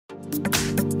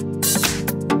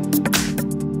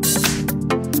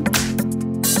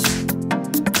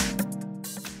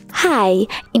Hi,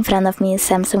 in front of me is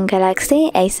Samsung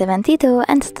Galaxy A72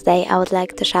 and today I would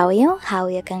like to show you how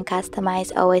you can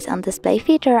customize Always On Display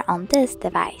feature on this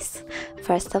device.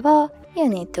 First of all, you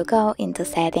need to go into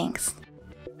Settings.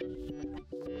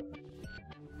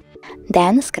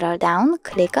 Then scroll down,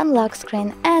 click on Lock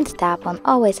Screen and tap on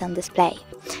Always On Display.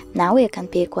 Now you can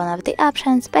pick one of the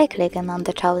options by clicking on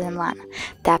the chosen one.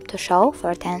 Tap to show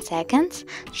for 10 seconds,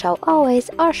 show always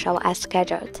or show as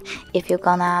scheduled. If you're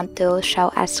gonna do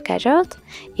show as scheduled,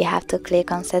 you have to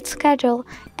click on set schedule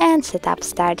and set up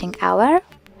starting hour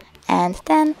and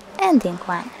then ending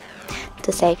one.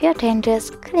 To save your changes,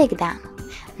 click done.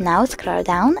 Now scroll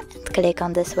down and click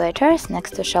on the switchers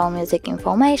next to show music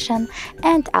information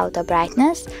and auto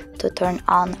brightness to turn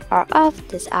on or off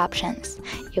these options.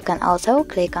 You can also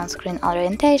click on screen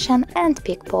orientation and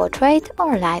pick portrait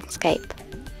or landscape.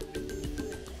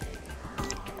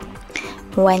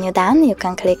 When you're done, you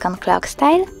can click on clock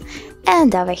style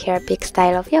and over here pick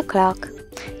style of your clock,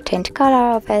 change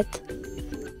color of it,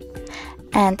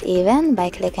 and even by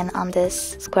clicking on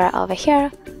this square over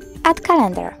here, add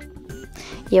calendar.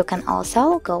 You can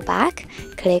also go back,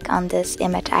 click on this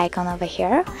image icon over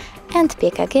here and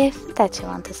pick a GIF that you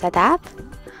want to set up,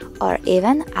 or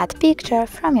even add picture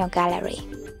from your gallery.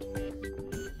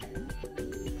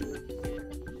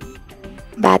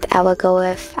 But I will go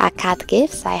with a cat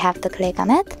GIF, so I have to click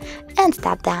on it and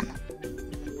tap done.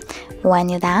 When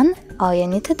you're done, all you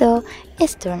need to do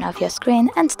is turn off your screen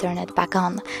and turn it back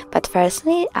on. But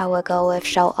firstly, I will go with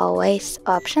show always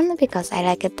option because I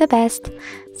like it the best.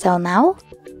 So now,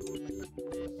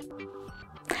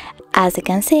 as you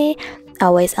can see,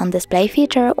 Always On Display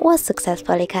feature was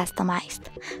successfully customized.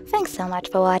 Thanks so much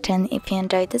for watching. If you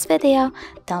enjoyed this video,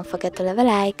 don't forget to leave a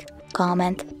like,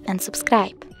 comment and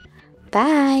subscribe.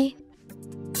 Bye!